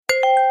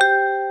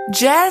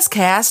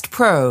Jazzcast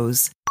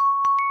Pros.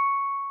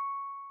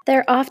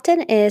 There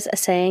often is a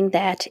saying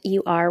that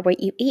you are what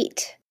you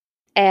eat.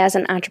 As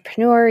an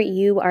entrepreneur,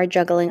 you are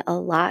juggling a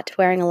lot,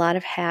 wearing a lot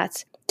of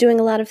hats, doing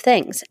a lot of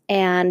things,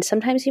 and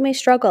sometimes you may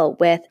struggle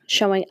with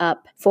showing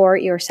up for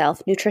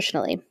yourself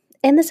nutritionally.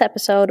 In this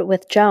episode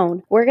with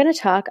Joan, we're going to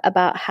talk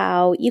about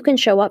how you can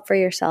show up for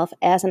yourself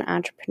as an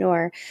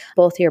entrepreneur,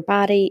 both your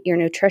body, your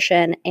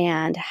nutrition,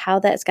 and how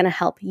that's going to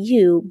help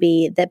you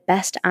be the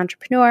best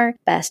entrepreneur,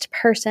 best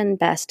person,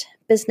 best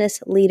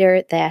business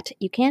leader that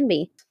you can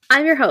be.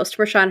 I'm your host,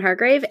 Rashawn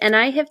Hargrave, and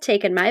I have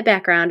taken my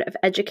background of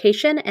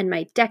education and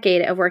my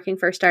decade of working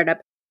for a startup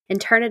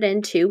and turn it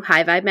into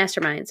high vibe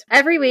masterminds.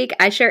 Every week,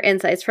 I share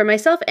insights from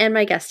myself and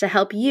my guests to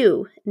help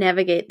you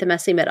navigate the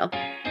messy middle.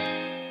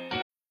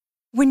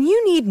 When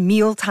you need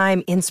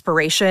mealtime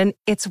inspiration,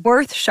 it's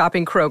worth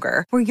shopping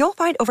Kroger, where you'll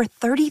find over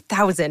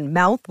 30,000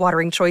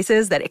 mouth-watering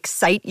choices that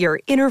excite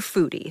your inner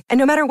foodie. And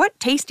no matter what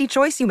tasty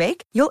choice you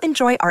make, you'll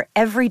enjoy our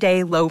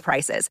everyday low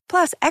prices,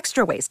 plus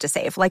extra ways to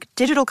save, like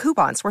digital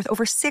coupons worth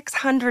over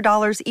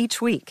 $600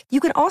 each week. You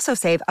can also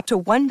save up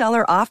to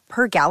 $1 off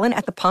per gallon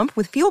at the pump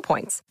with fuel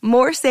points.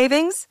 More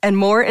savings and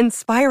more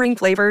inspiring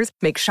flavors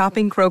make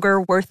shopping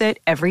Kroger worth it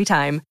every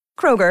time.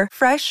 Kroger,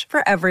 fresh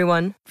for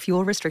everyone.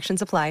 Fuel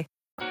restrictions apply.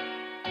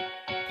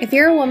 If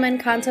you're a woman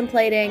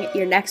contemplating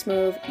your next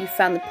move, you've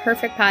found the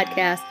perfect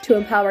podcast to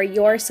empower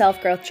your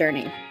self-growth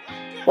journey.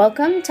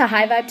 Welcome to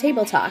High Vibe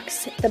Table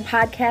Talks, the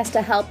podcast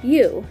to help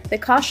you, the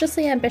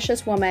cautiously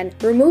ambitious woman,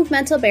 remove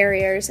mental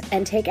barriers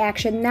and take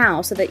action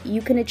now so that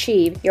you can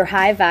achieve your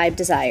high vibe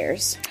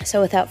desires.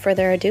 So without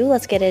further ado,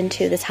 let's get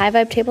into this High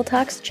Vibe Table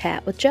Talks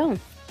chat with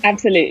Joan.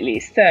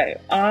 Absolutely. So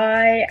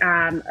I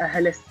am a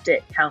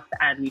holistic health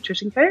and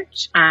nutrition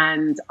coach,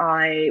 and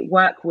I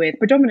work with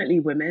predominantly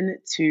women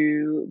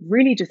to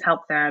really just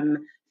help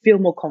them feel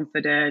more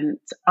confident,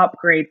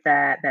 upgrade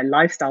their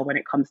lifestyle when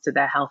it comes to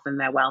their health and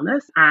their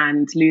wellness,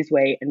 and lose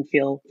weight and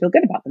feel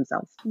good about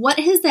themselves. What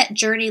has that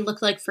journey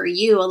looked like for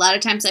you? A lot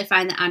of times I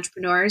find that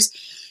entrepreneurs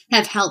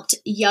have helped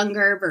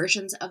younger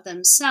versions of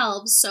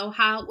themselves. So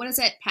what does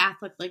that path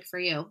look like for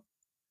you?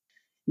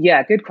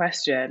 Yeah, good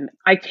question.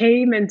 I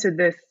came into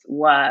this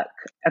work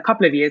a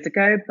couple of years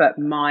ago, but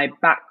my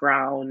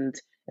background,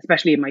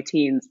 especially in my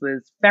teens,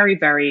 was very,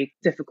 very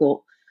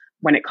difficult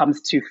when it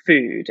comes to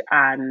food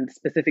and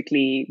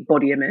specifically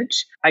body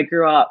image. I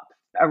grew up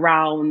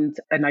around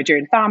a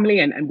Nigerian family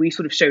and we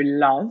sort of show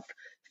love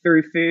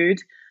through food.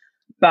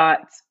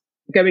 But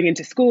going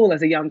into school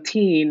as a young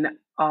teen,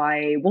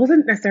 I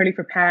wasn't necessarily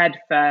prepared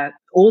for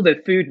all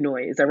the food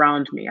noise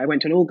around me. I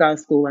went to an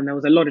all-girls school and there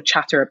was a lot of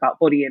chatter about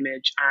body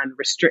image and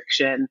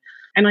restriction.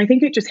 And I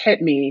think it just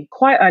hit me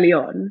quite early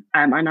on.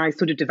 And I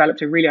sort of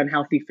developed a really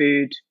unhealthy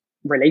food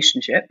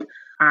relationship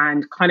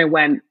and kind of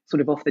went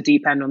sort of off the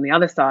deep end on the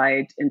other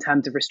side in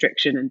terms of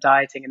restriction and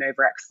dieting and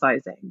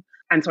over-exercising.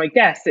 And so I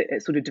guess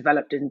it sort of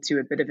developed into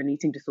a bit of an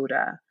eating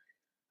disorder.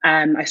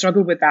 I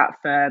struggled with that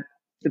for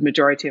the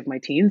majority of my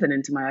teens and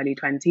into my early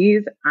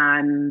 20s.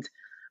 And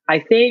I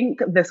think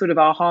the sort of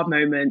aha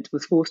moment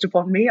was forced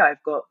upon me.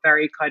 I've got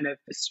very kind of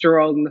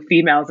strong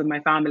females in my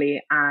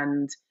family,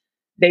 and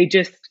they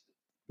just,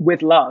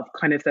 with love,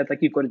 kind of said, like,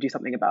 you've got to do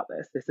something about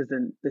this. This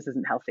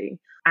isn't healthy.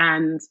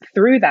 And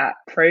through that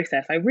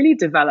process, I really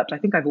developed, I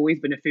think I've always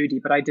been a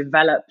foodie, but I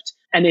developed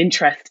an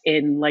interest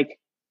in like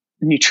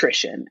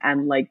nutrition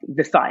and like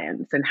the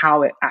science and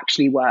how it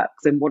actually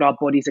works and what our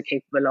bodies are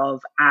capable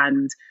of.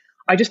 And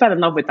I just fell in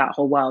love with that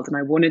whole world, and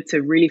I wanted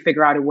to really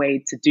figure out a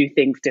way to do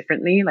things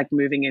differently. Like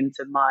moving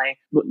into my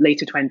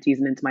later 20s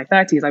and into my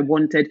 30s, I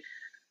wanted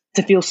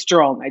to feel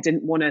strong. I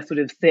didn't want to sort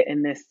of sit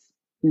in this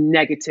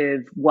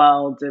negative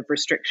world of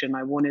restriction.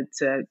 I wanted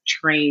to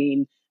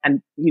train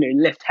and,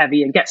 lift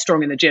heavy and get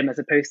strong in the gym, as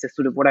opposed to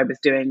sort of what I was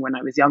doing when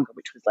I was younger,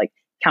 which was like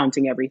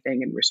counting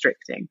everything and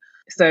restricting.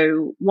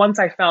 So once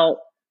I felt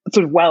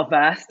sort of well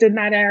versed in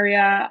that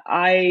area,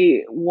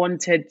 I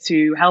wanted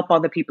to help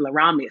other people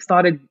around me. It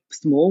started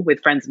small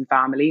with friends and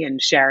family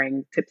and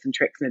sharing tips and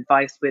tricks and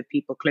advice with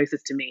people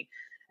closest to me.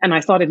 And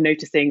I started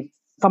noticing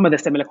some of the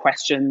similar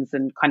questions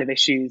and kind of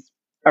issues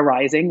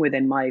arising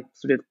within my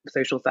sort of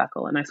social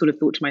circle. And I sort of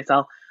thought to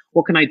myself,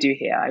 what can I do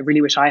here? I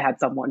really wish I had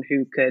someone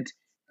who could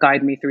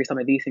guide me through some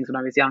of these things when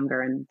I was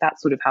younger. And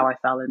that's sort of how I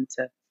fell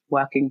into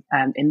working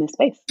in this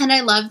space. And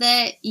I love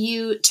that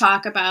you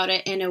talk about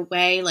it in a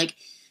way like,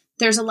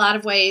 there's a lot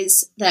of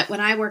ways that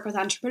when I work with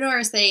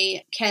entrepreneurs,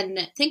 they can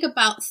think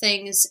about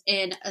things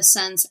in a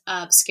sense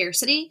of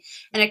scarcity.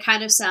 And it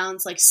kind of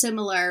sounds like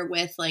similar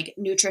with like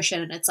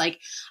nutrition. And it's like,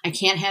 I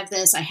can't have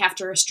this. I have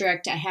to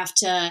restrict. I have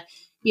to,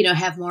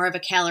 have more of a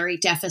calorie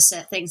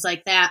deficit, things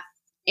like that.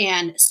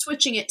 And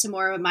switching it to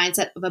more of a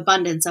mindset of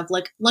abundance of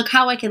like, look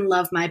how I can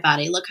love my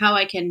body. Look how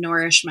I can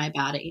nourish my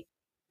body.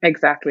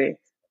 Exactly.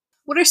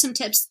 What are some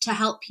tips to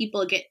help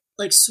people get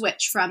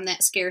switch from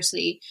that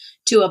scarcity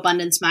to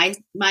abundance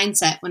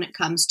mindset when it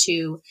comes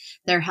to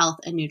their health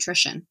and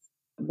nutrition?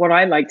 What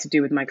I like to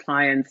do with my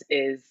clients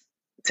is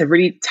to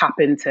really tap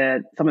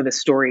into some of the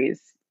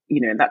stories,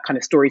 that kind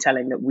of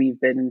storytelling that we've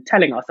been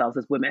telling ourselves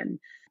as women.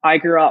 I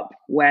grew up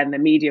when the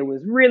media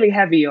was really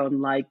heavy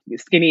on like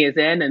skinny is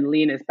in and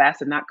lean is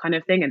best and that kind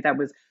of thing. And there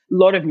was a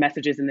lot of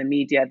messages in the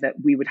media that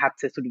we would have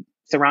to sort of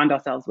surround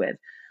ourselves with.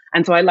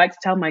 And so I like to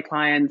tell my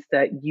clients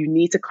that you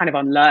need to kind of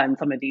unlearn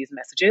some of these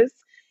messages.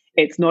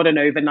 It's not an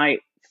overnight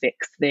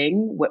fix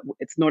thing.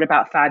 It's not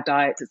about fad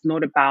diets. It's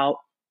not about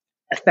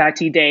a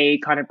 30-day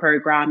kind of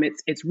program.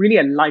 It's really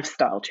a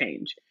lifestyle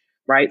change,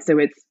 right? So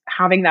it's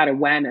having that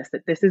awareness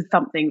that this is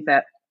something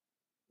that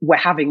we're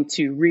having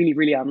to really,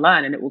 really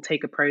unlearn, and it will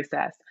take a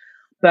process.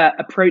 But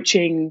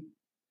approaching,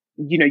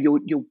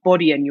 your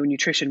body and your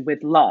nutrition with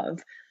love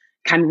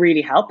can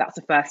really help. That's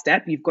the first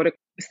step. You've got to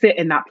sit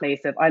in that place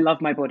of, I love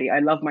my body, I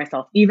love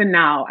myself. Even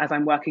now, as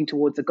I'm working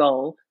towards a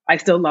goal, I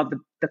still love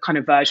the kind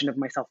of version of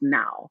myself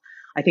now.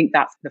 I think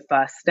that's the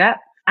first step.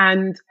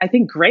 And I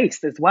think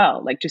grace as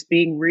well, like just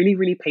being really,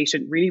 really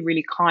patient, really,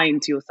 really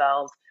kind to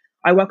yourselves.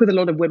 I work with a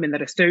lot of women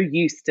that are so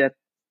used to,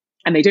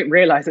 and they don't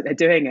realize that they're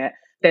doing it.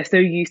 They're so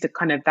used to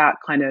kind of that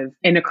kind of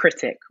inner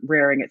critic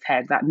rearing its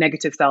head, that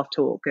negative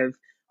self-talk of,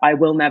 I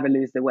will never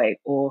lose the weight,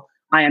 or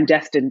I am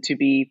destined to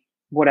be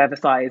whatever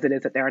size it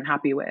is that they're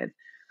unhappy with.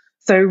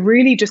 So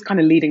really just kind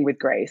of leading with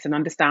grace and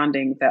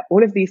understanding that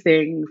all of these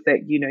things that,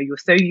 you're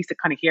so used to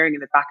kind of hearing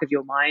in the back of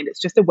your mind, it's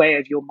just a way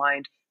of your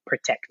mind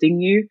protecting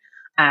you.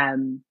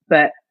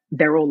 But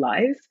they're all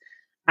lies.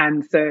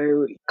 And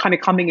so kind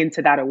of coming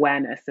into that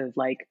awareness of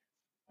like,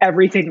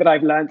 everything that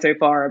I've learned so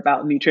far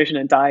about nutrition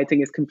and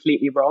dieting is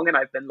completely wrong and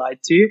I've been lied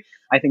to,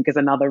 I think is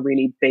another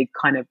really big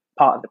kind of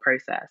part of the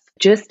process.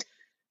 Just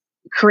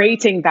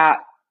creating that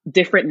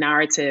different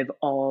narrative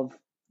of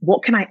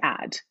what can I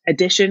add?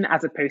 Addition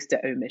as opposed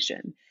to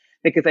omission.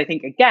 Because I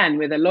think, again,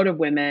 with a lot of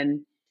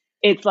women,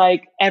 it's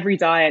like every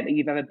diet that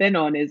you've ever been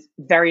on is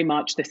very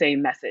much the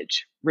same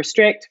message.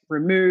 Restrict,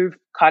 remove,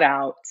 cut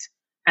out.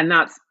 And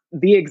that's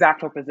the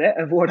exact opposite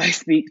of what I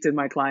speak to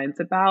my clients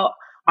about.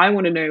 I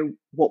want to know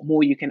what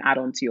more you can add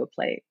onto your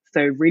plate.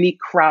 So really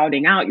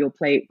crowding out your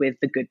plate with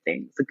the good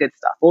things, the good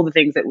stuff, all the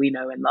things that we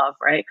know and love,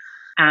 right?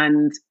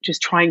 And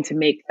just trying to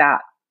make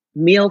that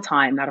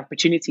mealtime, that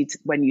opportunity to,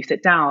 when you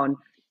sit down,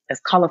 as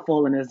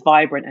colorful and as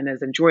vibrant and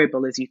as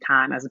enjoyable as you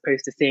can, as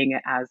opposed to seeing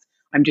it as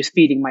I'm just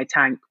feeding my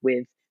tank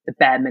with the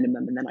bare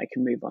minimum and then I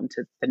can move on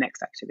to the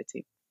next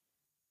activity.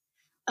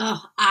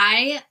 Oh,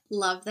 I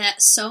love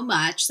that so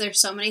much.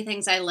 There's so many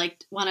things I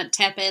want to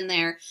tap in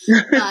there.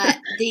 But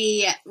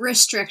the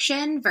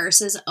restriction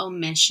versus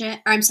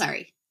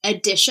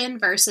addition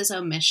versus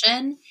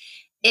omission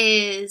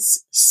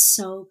is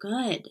so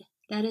good.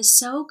 That is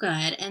so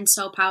good and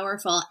so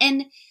powerful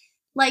and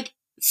like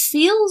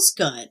feels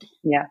good.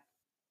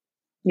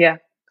 Yeah,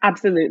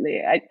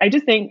 absolutely. I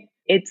just think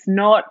it's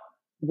not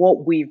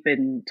what we've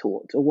been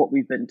taught or what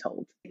we've been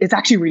told. It's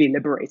actually really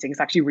liberating. It's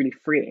actually really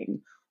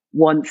freeing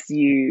once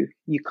you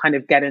kind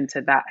of get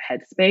into that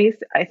headspace.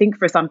 I think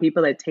for some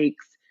people it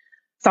takes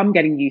some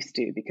getting used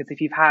to, because if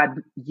you've had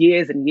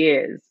years and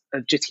years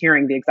of just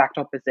hearing the exact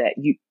opposite,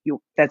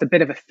 there's a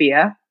bit of a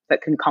fear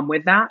that can come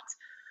with that.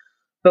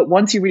 But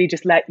once you really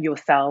just let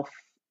yourself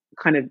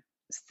kind of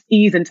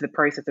ease into the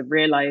process of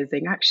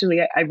realizing,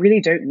 actually, I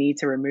really don't need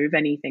to remove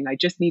anything. I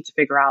just need to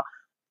figure out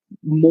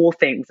more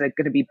things that are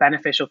going to be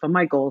beneficial for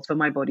my goals, for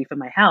my body, for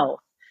my health.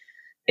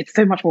 It's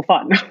so much more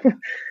fun,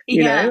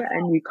 you know,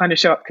 and you kind of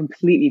show up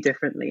completely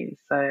differently.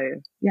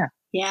 So, yeah.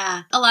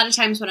 Yeah. A lot of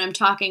times when I'm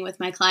talking with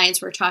my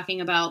clients, we're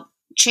talking about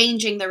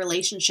changing the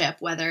relationship,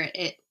 whether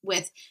it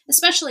with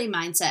especially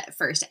mindset at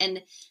first.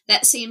 And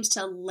that seems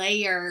to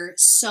layer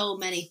so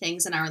many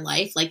things in our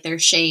life, like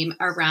there's shame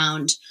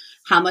around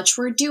how much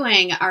we're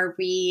doing. Are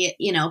we,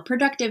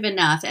 productive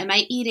enough? Am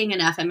I eating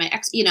enough? Am I,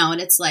 and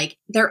it's like,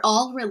 they're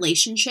all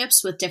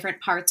relationships with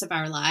different parts of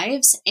our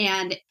lives.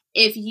 And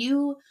if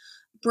you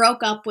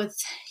broke up with,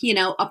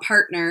 a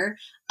partner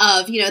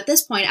of, at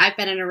this point, I've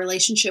been in a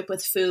relationship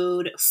with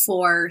food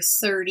for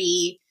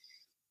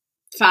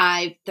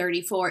 35,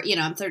 34,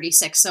 I'm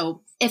 36.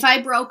 So if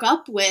I broke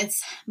up with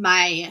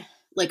my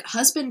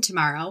husband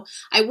tomorrow,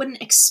 I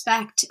wouldn't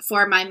expect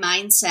for my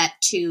mindset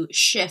to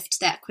shift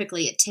that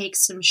quickly. It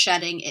takes some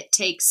shedding. It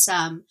takes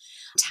some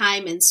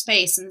time and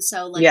space. And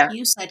so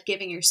you said,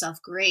 giving yourself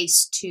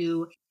grace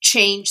to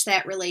change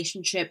that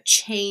relationship,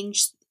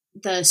 change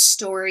the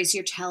stories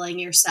you're telling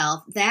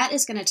yourself, that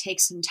is going to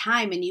take some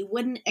time. And you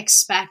wouldn't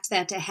expect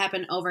that to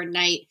happen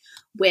overnight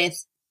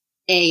with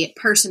a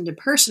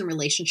person-to-person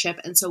relationship.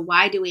 And so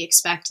why do we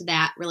expect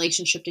that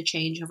relationship to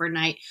change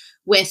overnight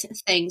with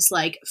things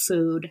like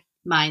food,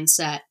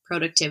 mindset,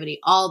 productivity,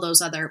 all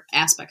those other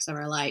aspects of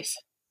our life?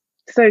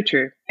 So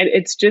true. And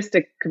it's just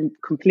a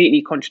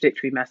completely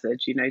contradictory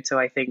message, So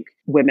I think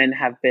women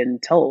have been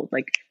told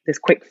this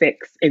quick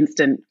fix,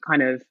 instant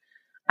kind of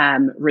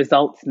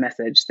results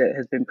message that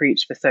has been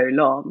preached for so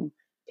long.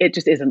 It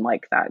just isn't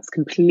like that. It's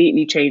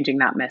completely changing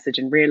that message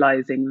and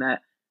realizing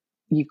that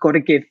you've got to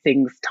give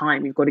things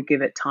time. You've got to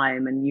give it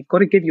time, and you've got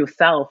to give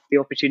yourself the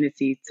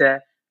opportunity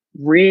to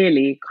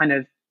really kind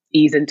of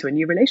ease into a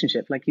new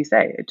relationship. Like you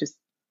say, it just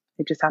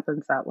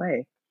happens that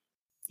way.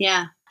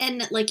 Yeah.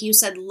 And like you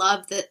said,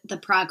 love the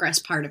progress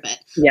part of it.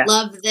 Yeah,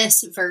 Love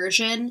this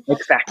version.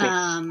 exactly.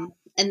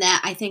 And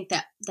that I think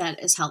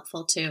that is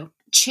helpful too.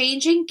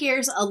 Changing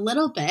gears a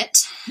little bit,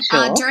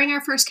 Sure. during our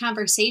first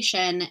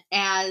conversation,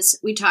 as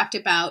we talked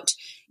about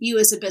you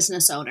as a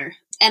business owner,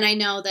 and I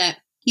know that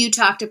you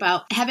talked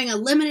about having a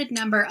limited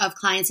number of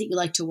clients that you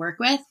like to work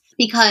with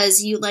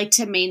because you like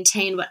to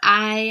maintain what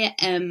I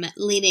am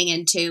leaning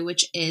into,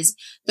 which is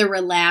the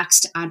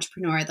relaxed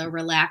entrepreneur, the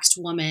relaxed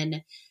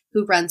woman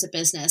who runs a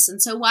business.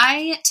 And so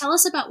tell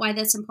us about why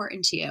that's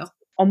important to you.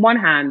 On one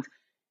hand,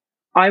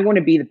 I want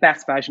to be the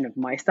best version of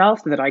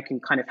myself so that I can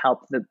kind of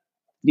help the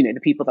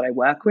people that I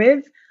work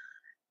with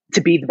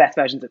to be the best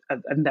versions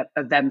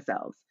of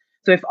themselves.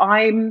 So if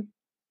I'm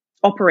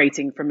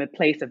operating from a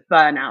place of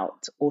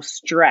burnout or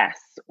stress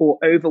or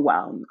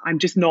overwhelm, I'm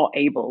just not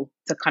able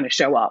to kind of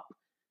show up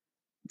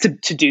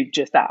to do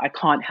just that. I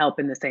can't help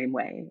in the same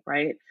way,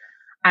 right?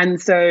 And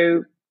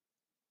so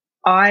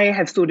I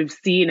have sort of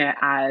seen it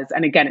as,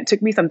 and again, it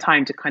took me some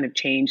time to kind of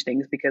change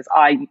things because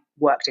I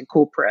worked in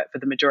corporate for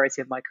the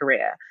majority of my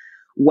career,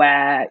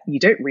 where you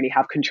don't really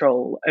have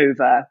control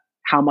over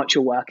how much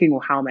you're working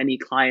or how many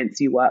clients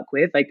you work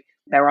with. Like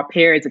there are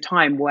periods of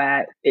time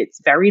where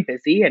it's very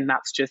busy and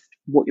that's just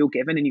what you're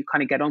given and you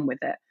kind of get on with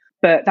it.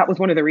 But that was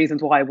one of the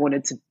reasons why I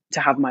wanted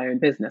to have my own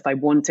business. I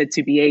wanted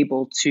to be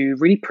able to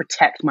really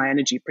protect my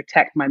energy,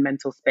 protect my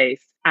mental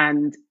space.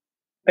 And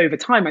over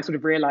time, I sort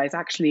of realized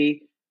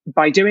actually,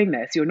 by doing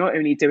this, you're not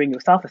only doing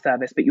yourself a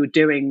service, but you're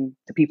doing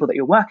the people that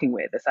you're working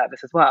with a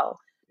service as well,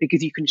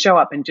 because you can show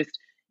up and just,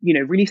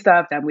 really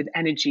serve them with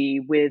energy,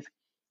 with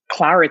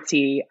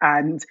clarity,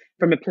 and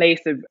from a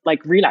place of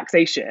like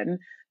relaxation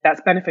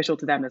that's beneficial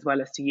to them as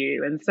well as to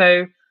you. And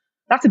so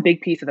that's a big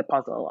piece of the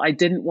puzzle. I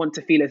didn't want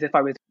to feel as if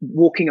I was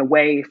walking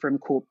away from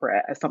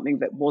corporate as something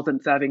that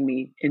wasn't serving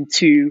me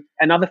into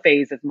another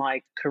phase of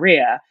my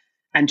career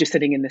and just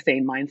sitting in the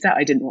same mindset.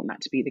 I didn't want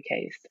that to be the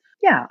case.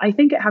 Yeah, I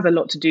think it has a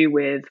lot to do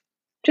with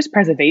just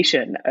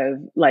preservation of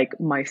like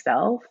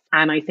myself.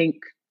 And I think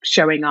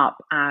showing up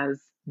as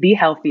the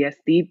healthiest,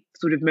 the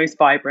sort of most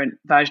vibrant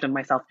version of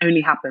myself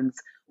only happens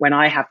when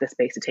I have the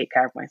space to take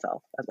care of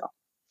myself as well.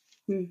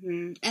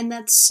 Mm-hmm. And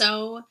that's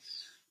so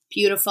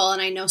beautiful.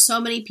 And I know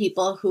so many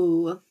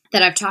people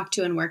that I've talked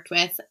to and worked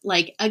with,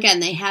 like, again,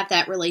 they have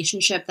that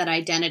relationship, that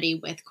identity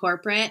with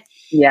corporate.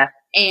 Yeah.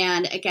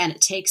 And again,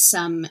 it takes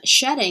some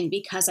shedding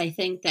because I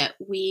think that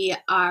we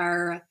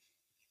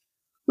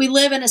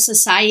live in a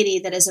society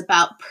that is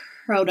about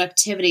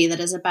productivity, that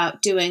is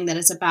about doing, that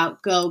is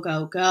about go,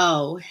 go,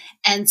 go.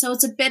 And so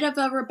it's a bit of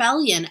a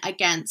rebellion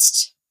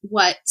against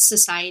what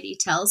society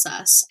tells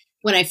us.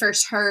 When I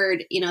first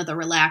heard, the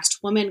relaxed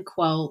woman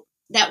quote,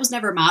 that was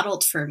never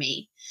modeled for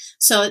me.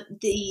 So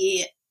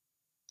the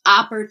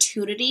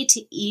opportunity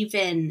to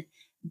even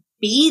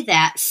be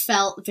that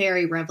felt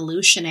very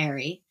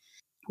revolutionary.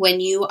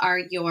 When you are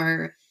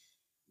your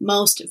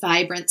most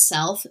vibrant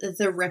self,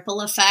 the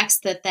ripple effects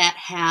that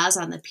has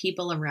on the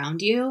people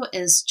around you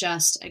is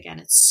just, again,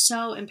 it's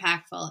so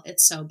impactful.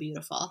 It's so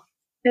beautiful.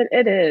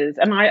 It is.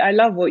 And I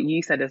love what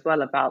you said as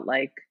well about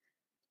like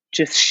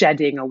just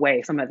shedding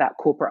away some of that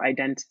corporate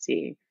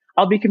identity.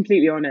 I'll be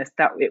completely honest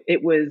that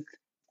it was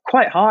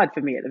quite hard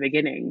for me at the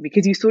beginning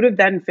because you sort of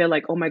then feel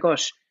like, oh my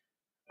gosh,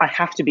 I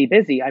have to be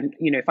busy.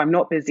 If I'm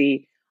not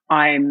busy,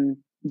 I'm,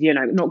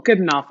 not good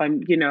enough.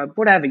 I'm,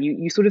 whatever.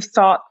 You sort of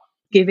start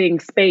giving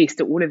space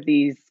to all of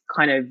these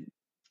kind of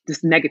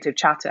this negative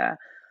chatter.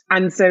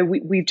 And so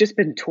we've just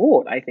been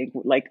taught, I think,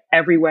 like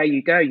everywhere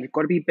you go, you've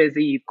got to be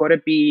busy. You've got to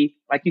be,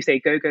 like you say,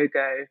 go, go,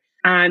 go.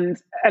 And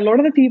a lot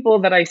of the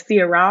people that I see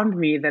around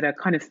me that are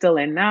kind of still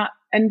in that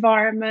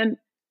environment,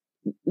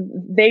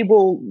 they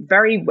will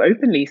very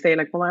openly say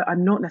like, well,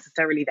 I'm not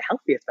necessarily the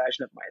healthiest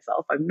version of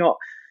myself. I'm not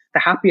the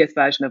happiest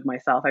version of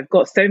myself. I've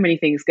got so many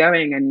things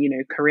going and,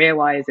 career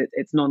wise,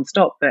 it's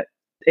nonstop, but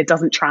it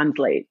doesn't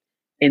translate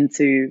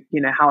into,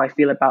 how I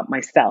feel about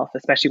myself,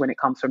 especially when it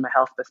comes from a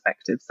health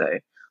perspective. So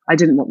I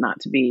didn't want that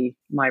to be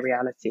my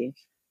reality.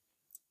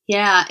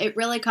 Yeah, it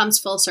really comes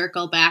full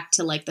circle back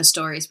to like the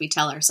stories we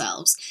tell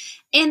ourselves.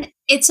 And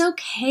it's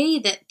okay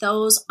that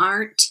those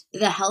aren't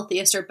the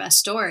healthiest or best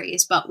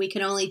stories, but we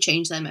can only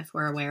change them if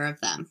we're aware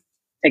of them.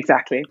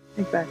 Exactly.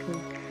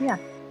 Yeah.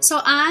 So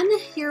on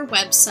your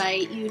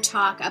website, you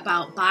talk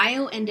about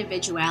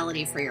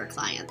bio-individuality for your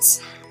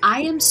clients.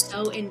 I am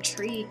so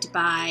intrigued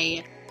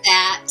by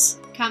that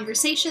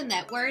conversation,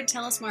 that word.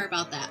 Tell us more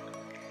about that.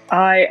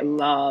 I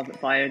love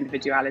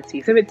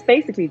bio-individuality. So it's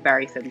basically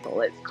very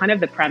simple. It's kind of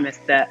the premise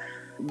that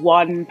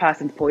one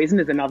person's poison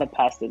is another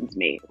person's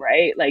meat,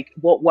 right? Like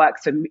what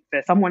works for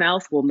someone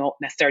else will not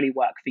necessarily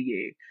work for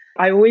you.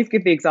 I always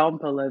give the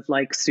example of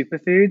like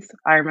superfoods.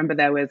 I remember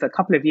there was a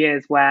couple of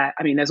years where,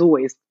 there's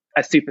always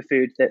a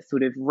superfood that's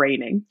sort of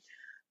reigning.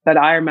 But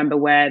I remember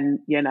when,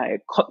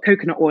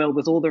 coconut oil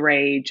was all the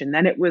rage, and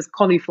then it was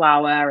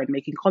cauliflower and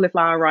making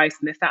cauliflower rice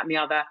and this, that, and the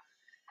other.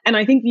 And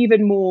I think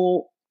even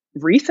more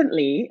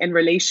recently, in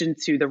relation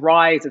to the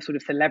rise of sort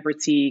of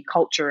celebrity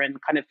culture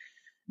and kind of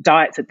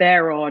diets that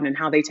they're on and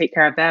how they take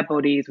care of their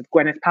bodies, with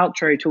Gwyneth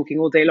Paltrow talking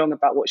all day long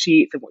about what she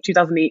eats and what she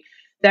doesn't eat.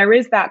 There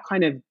is that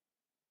kind of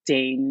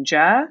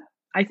danger,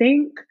 I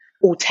think,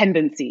 or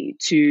tendency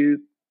to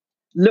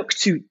look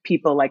to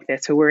people like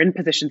this who are in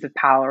positions of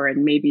power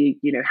and maybe,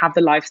 have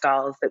the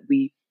lifestyles that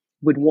we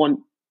would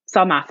want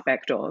some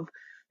aspect of.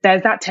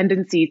 There's that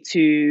tendency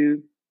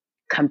to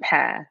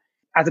compare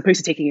as opposed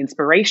to taking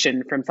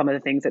inspiration from some of the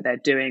things that they're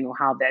doing or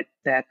how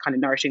they're kind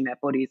of nourishing their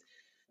bodies.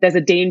 There's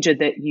a danger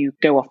that you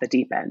go off the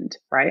deep end,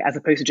 right? As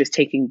opposed to just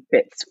taking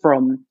bits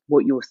from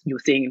what you're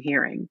seeing and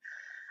hearing.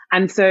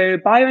 And so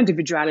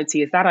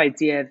bioindividuality is that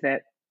idea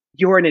that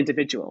you're an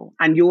individual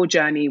and your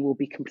journey will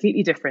be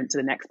completely different to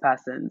the next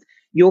person's.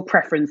 Your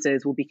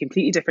preferences will be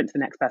completely different to the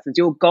next person's.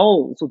 Your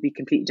goals will be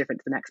completely different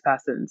to the next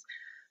person's.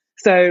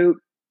 So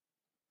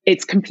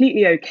it's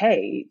completely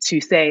okay to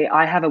say,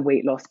 I have a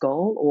weight loss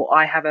goal, or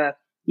I have a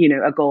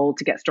goal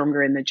to get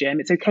stronger in the gym.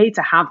 It's okay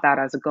to have that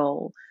as a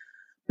goal,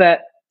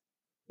 but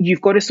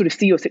you've got to sort of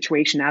see your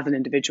situation as an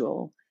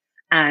individual,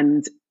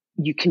 and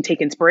you can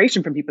take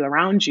inspiration from people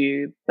around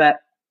you. But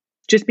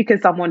just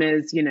because someone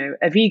is,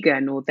 a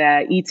vegan, or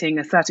they're eating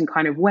a certain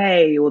kind of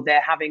way, or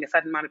they're having a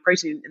certain amount of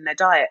protein in their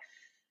diet,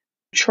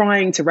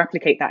 trying to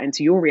replicate that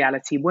into your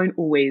reality won't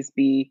always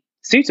be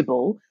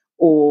suitable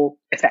or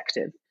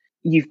effective.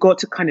 You've got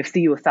to kind of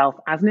see yourself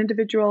as an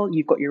individual.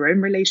 You've got your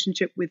own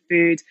relationship with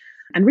food,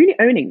 and really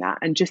owning that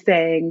and just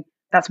saying,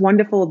 that's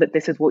wonderful that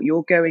this is what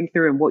you're going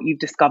through and what you've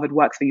discovered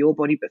works for your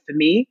body. But for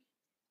me,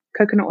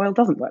 coconut oil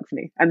doesn't work for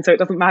me. And so it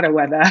doesn't matter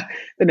whether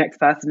the next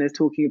person is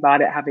talking about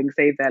it having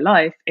saved their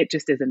life. It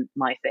just isn't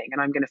my thing. And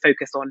I'm going to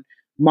focus on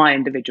my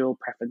individual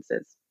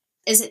preferences.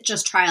 Is it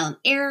just trial and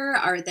error?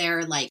 Are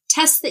there like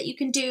tests that you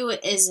can do?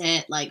 Is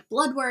it like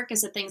blood work?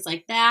 Is it things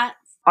like that?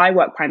 I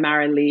work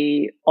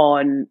primarily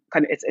on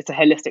it's a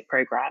holistic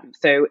program.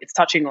 So it's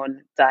touching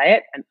on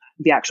diet and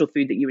the actual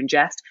food that you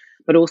ingest,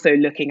 but also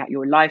looking at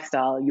your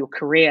lifestyle, your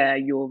career,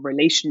 your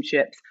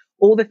relationships,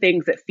 all the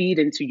things that feed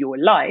into your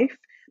life,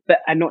 but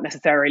are not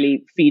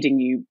necessarily feeding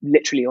you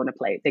literally on a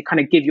plate. They kind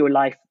of give your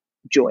life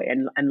joy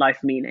and life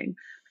meaning.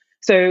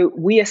 So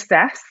we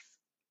assess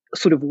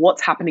sort of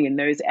what's happening in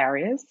those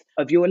areas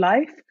of your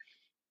life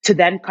to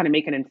then kind of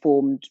make an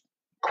informed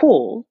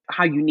call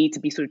how you need to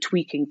be sort of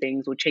tweaking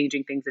things or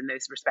changing things in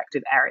those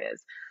respective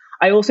areas.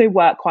 I also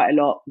work quite a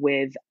lot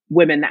with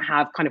women that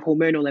have kind of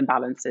hormonal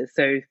imbalances.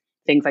 So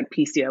things like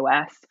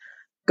PCOS,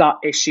 gut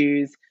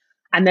issues.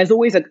 And there's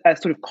always a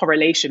sort of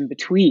correlation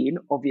between,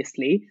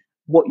 obviously,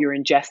 what you're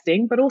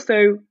ingesting, but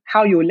also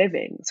how you're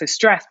living. So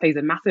stress plays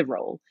a massive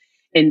role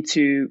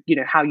into,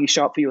 how you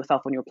show up for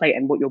yourself on your plate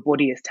and what your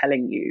body is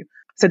telling you.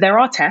 So there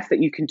are tests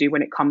that you can do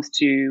when it comes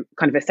to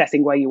kind of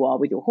assessing where you are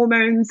with your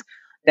hormones.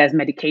 There's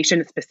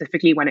medication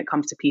specifically when it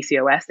comes to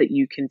PCOS that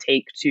you can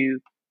take to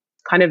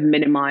kind of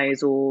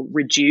minimize or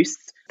reduce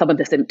some of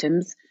the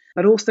symptoms,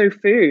 but also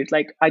food.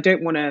 Like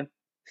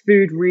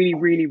food really,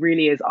 really,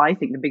 really is, I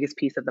think, the biggest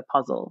piece of the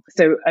puzzle.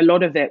 So a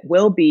lot of it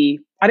will be,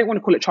 I don't want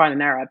to call it trial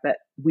and error, but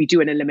we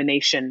do an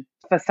elimination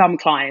for some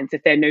clients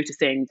if they're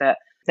noticing that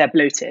they're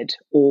bloated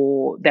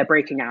or they're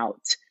breaking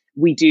out.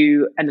 We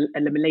do an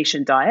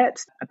elimination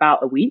diet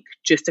about a week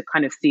just to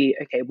kind of see,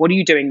 okay, what are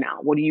you doing now?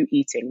 What are you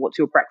eating? What's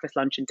your breakfast,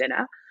 lunch, and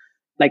dinner?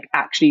 Like,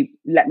 actually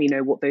let me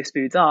know what those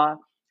foods are.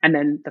 And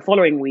then the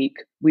following week,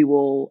 we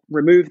will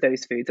remove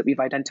those foods that we've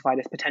identified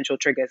as potential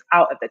triggers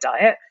out of the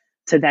diet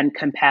to then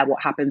compare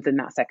what happens in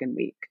that second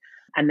week.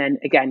 And then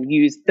again,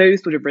 use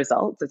those sort of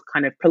results as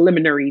kind of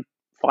preliminary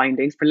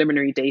findings,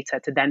 preliminary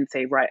data to then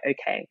say, right,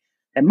 okay,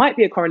 there might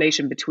be a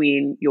correlation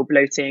between your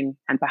bloating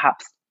and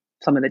perhaps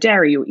some of the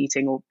dairy you're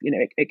eating, or,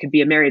 it could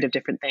be a myriad of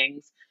different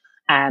things.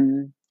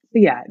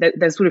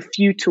 There's sort of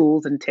few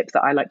tools and tips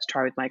that I like to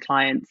try with my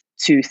clients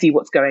to see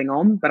what's going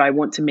on. But I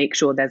want to make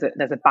sure there's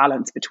a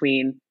balance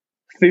between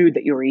food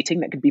that you're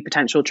eating that could be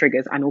potential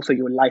triggers and also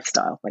your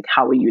lifestyle. Like,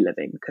 how are you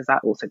living? Because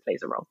that also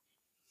plays a role.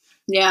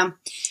 Yeah.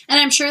 And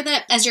I'm sure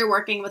that as you're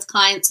working with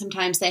clients,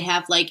 sometimes they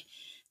have like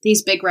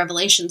these big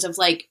revelations of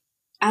like,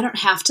 I don't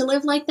have to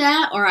live like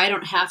that, or I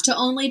don't have to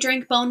only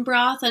drink bone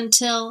broth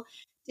until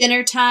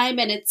dinner time.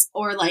 And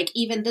or like,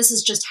 even this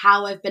is just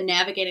how I've been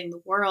navigating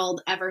the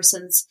world ever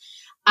since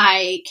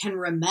I can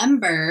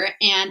remember.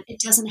 And it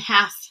doesn't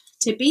have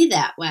to be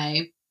that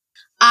way.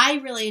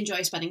 I really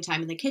enjoy spending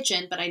time in the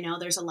kitchen, but I know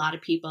there's a lot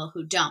of people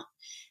who don't.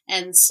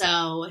 And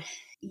so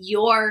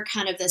you're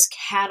kind of this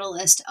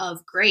catalyst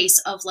of grace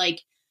of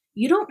like,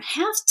 you don't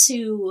have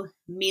to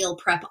meal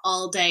prep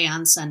all day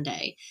on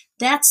Sunday.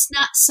 That's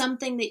not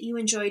something that you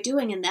enjoy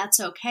doing, and that's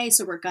okay.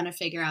 So we're going to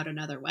figure out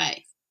another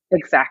way.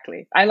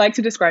 Exactly. I like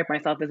to describe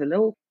myself as a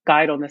little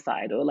guide on the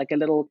side, or like a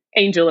little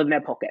angel in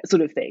their pocket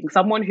sort of thing.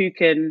 Someone who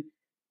can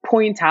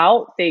point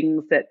out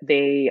things that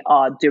they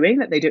are doing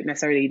that they don't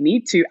necessarily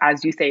need to,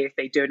 as you say, if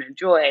they don't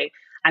enjoy,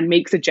 and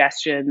make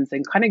suggestions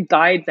and kind of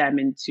guide them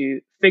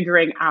into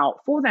figuring out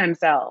for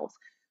themselves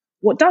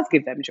what does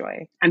give them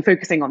joy and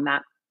focusing on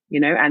that,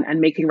 and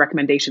making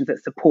recommendations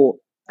that support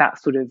that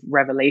sort of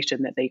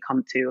revelation that they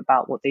come to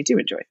about what they do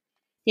enjoy.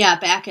 Yeah,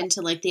 back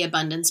into like the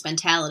abundance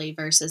mentality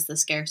versus the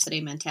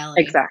scarcity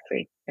mentality.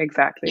 Exactly.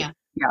 Yeah.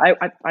 Yeah,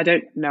 I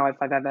don't know if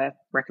I've ever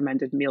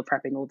recommended meal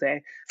prepping all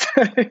day.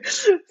 So that's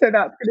going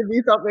to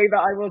be something that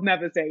I will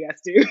never say yes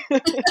to.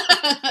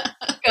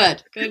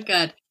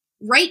 Good.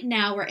 Right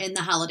now we're in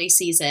the holiday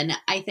season.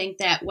 I think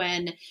that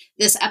when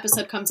this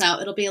episode comes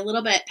out, it'll be a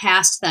little bit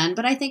past then,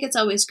 but I think it's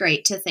always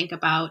great to think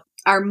about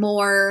our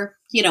more,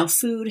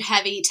 food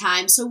heavy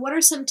time. So what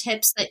are some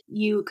tips that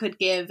you could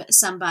give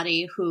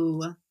somebody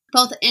who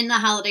both in the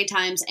holiday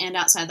times and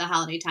outside the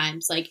holiday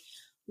times, like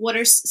what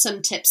are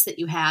some tips that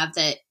you have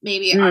that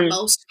maybe are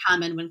most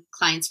common when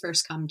clients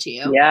first come to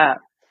you? Yeah,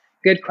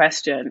 good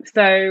question.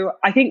 So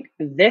I think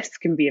this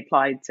can be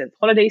applied to the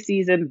holiday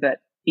season, but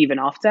even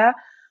after.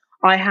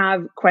 I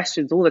have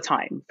questions all the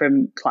time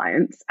from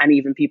clients and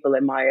even people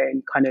in my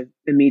own kind of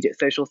immediate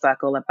social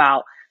circle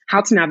about how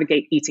to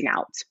navigate eating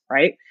out,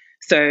 right?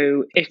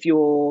 So if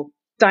you're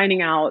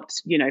dining out,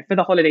 for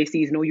the holiday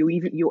season, or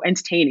you're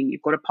entertaining,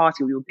 you've got a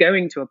party or you're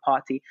going to a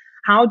party,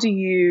 how do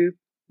you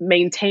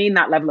maintain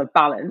that level of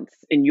balance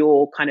in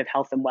your kind of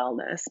health and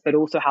wellness, but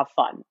also have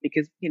fun?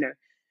 Because,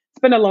 it's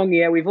been a long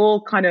year. We've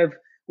all kind of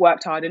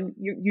worked hard and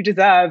you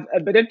deserve a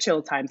bit of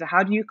chill time. So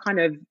how do you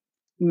kind of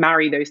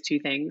marry those two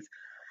things?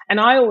 And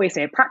I always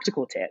say a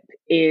practical tip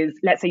is,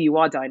 let's say you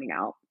are dining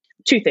out,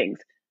 two things.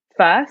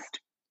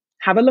 First,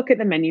 have a look at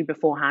the menu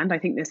beforehand. I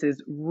think this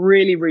is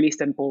really, really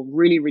simple,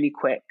 really, really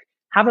quick.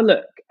 Have a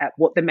look at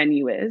what the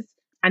menu is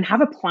and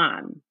have a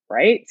plan,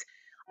 right?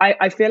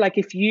 I feel like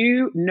if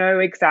you know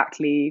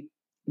exactly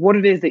what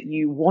it is that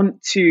you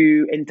want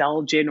to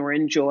indulge in or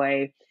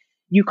enjoy,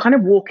 you kind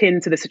of walk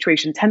into the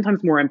situation 10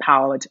 times more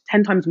empowered,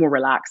 10 times more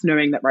relaxed,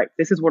 knowing that, right,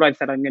 this is what I've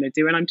said I'm going to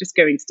do, and I'm just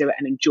going to do it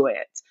and enjoy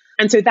it.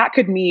 And so that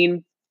could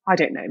mean, I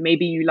don't know,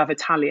 maybe you love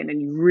Italian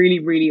and you really,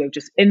 really are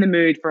just in the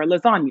mood for a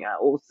lasagna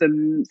or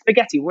some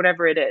spaghetti,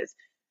 whatever it is.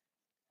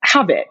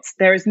 Have it.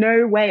 There is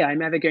no way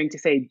I'm ever going to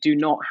say, do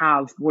not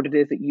have what it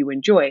is that you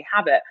enjoy.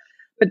 Have it.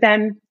 But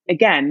then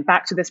again,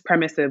 back to this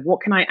premise of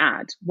what can I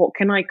add? What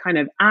can I kind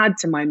of add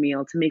to my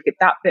meal to make it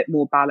that bit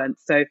more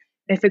balanced? So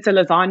if it's a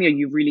lasagna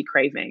you're really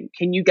craving,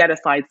 can you get a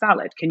side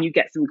salad? Can you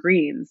get some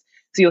greens?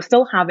 So you're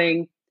still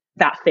having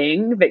that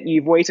thing that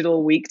you've waited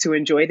all week to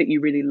enjoy that you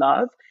really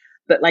love.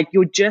 But like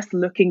you're just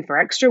looking for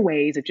extra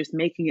ways of just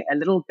making it a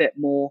little bit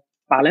more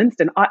balanced.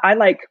 And I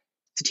like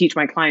to teach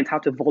my clients how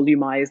to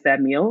volumize their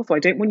meal. So I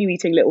don't want you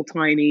eating little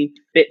tiny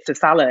bits of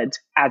salad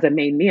as a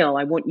main meal.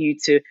 I want you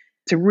to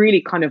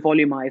really kind of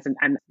volumize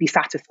and be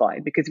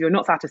satisfied, because if you're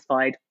not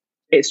satisfied,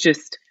 it's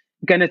just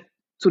going to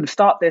sort of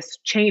start this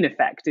chain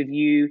effect of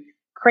you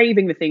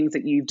craving the things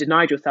that you've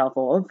denied yourself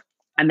of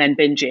and then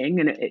binging,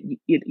 and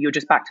you're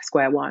just back to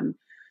square one.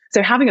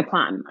 So having a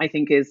plan, I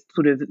think, is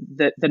sort of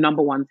the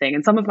number one thing.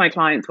 And some of my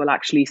clients will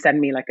actually send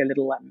me like a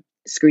little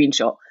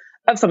screenshot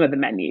of some of the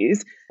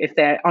menus if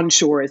they're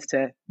unsure as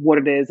to what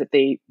it is that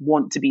they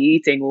want to be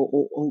eating,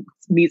 or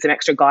need some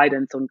extra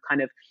guidance on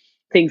kind of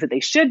things that they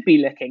should be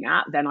looking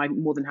at. Then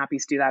I'm more than happy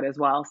to do that as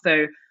well.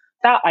 So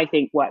that, I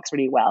think, works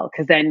really well,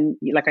 because then,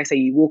 like I say,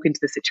 you walk into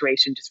the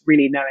situation just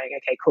really knowing,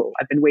 okay, cool,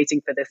 I've been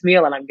waiting for this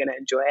meal and I'm going to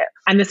enjoy it.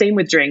 And the same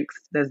with drinks.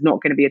 There's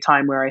not going to be a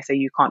time where I say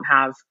you can't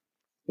have,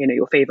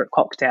 your favorite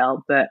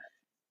cocktail, but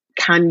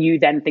can you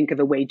then think of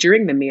a way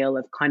during the meal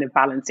of kind of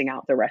balancing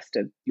out the rest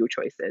of your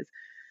choices?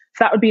 So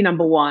that would be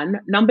number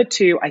one. Number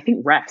two, I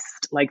think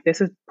rest. Like, this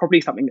is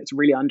probably something that's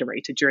really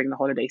underrated during the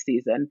holiday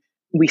season.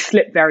 We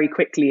slip very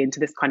quickly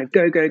into this kind of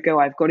go, go, go.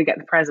 I've got to get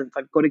the presents.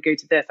 I've got to go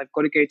to this. I've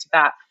got to go to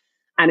that.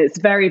 And it's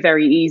very,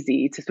 very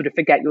easy to sort of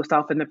forget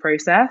yourself in the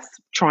process,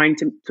 trying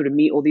to sort of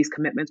meet all these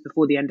commitments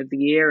before the end of the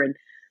year. And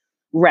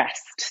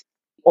rest.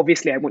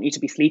 Obviously, I want you to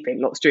be sleeping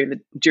lots during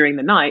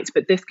the night,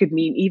 but this could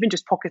mean even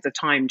just pockets of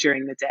time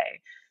during the day.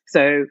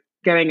 So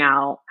going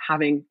out,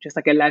 having just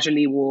like a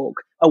leisurely walk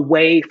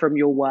away from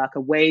your work,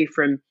 away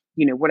from,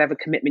 whatever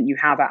commitment you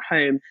have at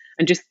home,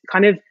 and just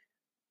kind of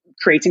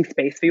creating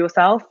space for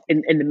yourself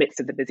in the midst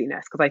of the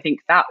busyness. Because I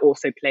think that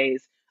also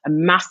plays a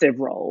massive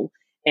role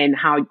in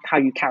how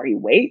you carry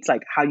weight,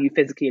 like how you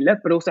physically look,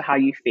 but also how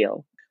you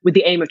feel, with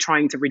the aim of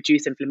trying to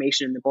reduce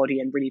inflammation in the body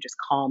and really just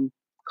calm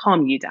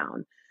you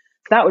down.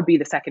 So that would be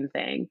the second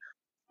thing.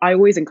 I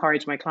always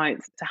encourage my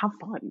clients to have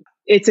fun.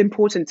 It's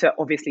important to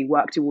obviously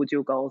work towards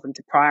your goals and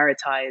to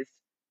prioritize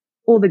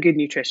all the good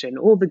nutrition,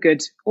 all the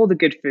good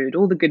food,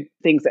 all the good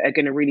things that are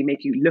going to really make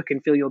you look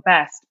and feel your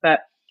best.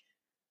 But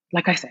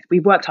like I said,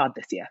 we've worked hard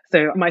this year.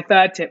 So my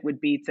third tip would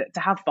be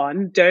to have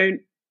fun. Don't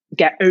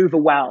get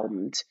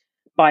overwhelmed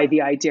by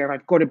the idea of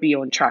I've got to be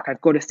on track. I've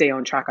got to stay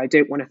on track. I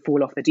don't want to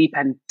fall off the deep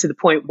end to the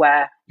point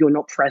where you're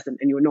not present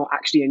and you're not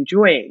actually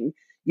enjoying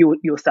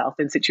yourself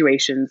in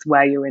situations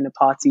where you're in a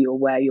party or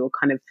where you're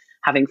kind of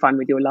having fun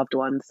with your loved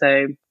ones.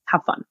 So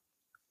have fun.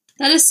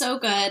 That is so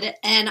good.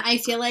 And I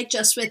feel like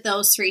just with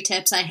those 3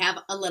 tips, I have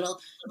a little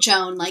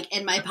Joan like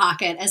in my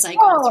pocket as I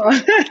go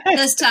through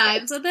this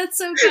time. So that's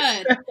so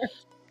good.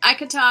 I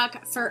could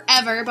talk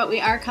forever, but we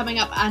are coming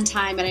up on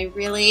time, and I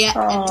really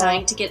am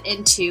dying to get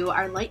into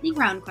our lightning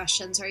round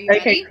questions. Are you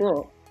ready? Okay,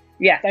 cool.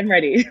 Yes, I'm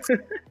ready.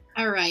 All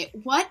All right.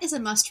 What is a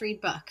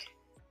must-read book?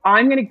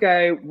 I'm going to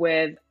go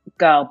with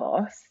Girl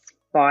Boss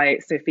by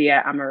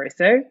Sophia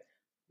Amoruso.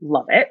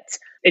 Love it.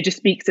 It just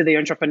speaks to the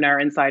entrepreneur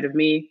inside of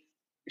me.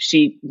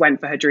 She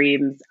went for her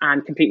dreams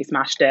and completely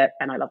smashed it,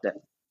 and I loved it.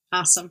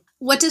 Awesome.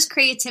 What does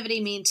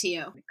creativity mean to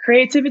you?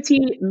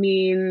 Creativity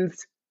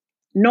means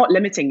not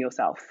limiting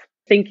yourself,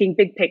 thinking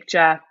big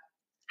picture,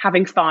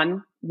 having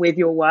fun with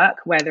your work,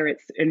 whether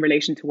it's in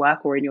relation to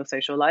work or in your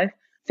social life,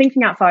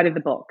 thinking outside of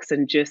the box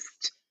and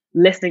just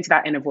listening to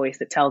that inner voice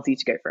that tells you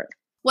to go for it.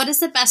 What is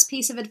the best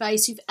piece of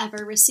advice you've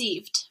ever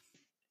received?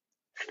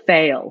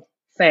 Fail.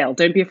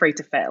 Don't be afraid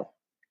to fail.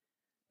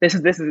 This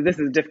is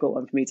a difficult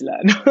one for me to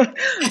learn,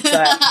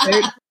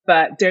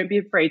 but don't be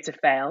afraid to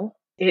fail.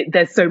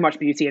 There's so much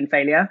beauty in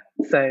failure.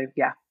 So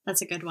yeah,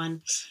 that's a good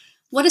one.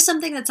 What is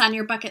something that's on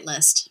your bucket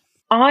list?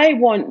 I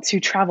want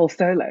to travel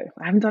solo.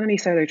 I haven't done any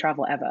solo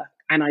travel ever,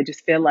 and I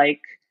just feel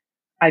like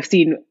I've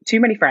seen too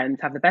many friends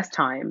have the best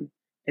time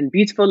in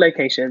beautiful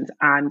locations,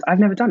 and I've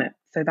never done it.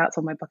 So that's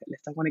on my bucket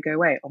list. I want to go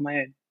away on my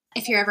own.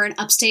 If you're ever in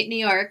upstate New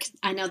York,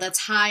 I know that's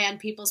high on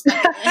people's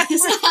bucket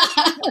list.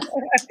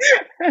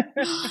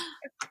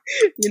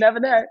 You never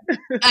know.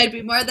 I'd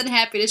be more than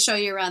happy to show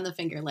you around the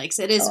Finger Lakes.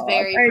 It is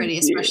very pretty,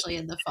 especially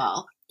in the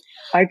fall.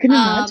 I can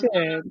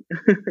imagine.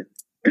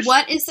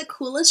 What is the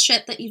coolest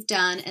shit that you've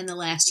done in the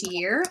last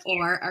year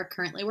or are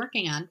currently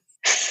working on?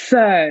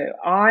 So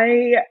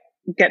I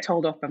get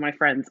told off by my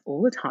friends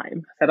all the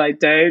time that I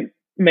don't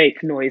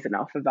make noise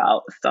enough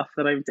about stuff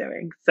that I'm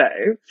doing. So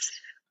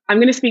I'm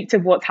going to speak to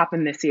what's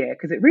happened this year,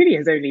 because it really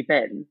has only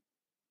been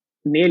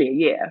nearly a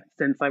year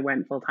since I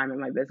went full time in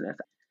my business.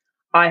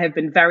 I have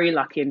been very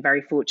lucky and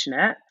very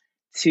fortunate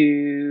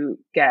to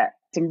get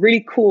some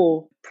really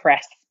cool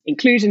press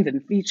inclusions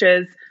and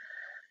features.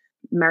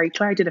 Mary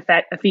Claire did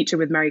a feature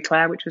with Mary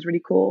Claire, which was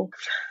really cool.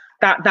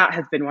 That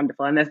has been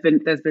wonderful. And there's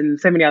been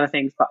so many other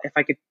things, but if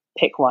I could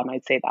pick one,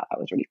 I'd say that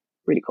was really,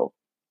 really cool.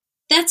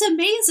 That's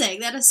amazing.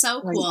 That is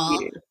so cool.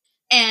 Thank you.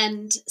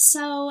 And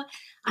so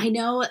I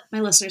know my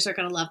listeners are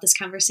going to love this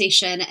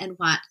conversation and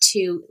want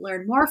to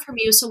learn more from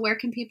you. So where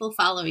can people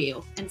follow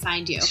you and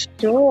find you?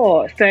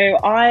 Sure. So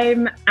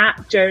I'm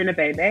at Joan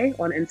Abebe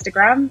on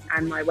Instagram,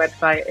 and my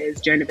website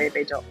is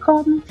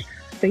joanabebe.com.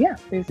 So yeah,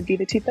 those would be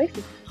the two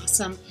places.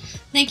 Awesome.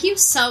 Thank you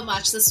so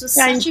much. This was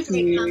such a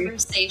great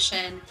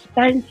conversation.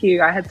 Thank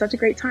you. I had such a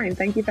great time.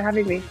 Thank you for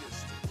having me.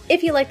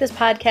 If you like this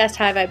podcast,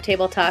 High Vibe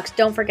Table Talks,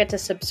 don't forget to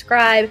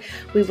subscribe.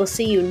 We will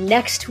see you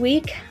next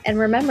week. And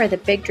remember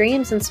that big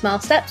dreams and small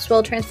steps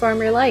will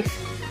transform your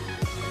life.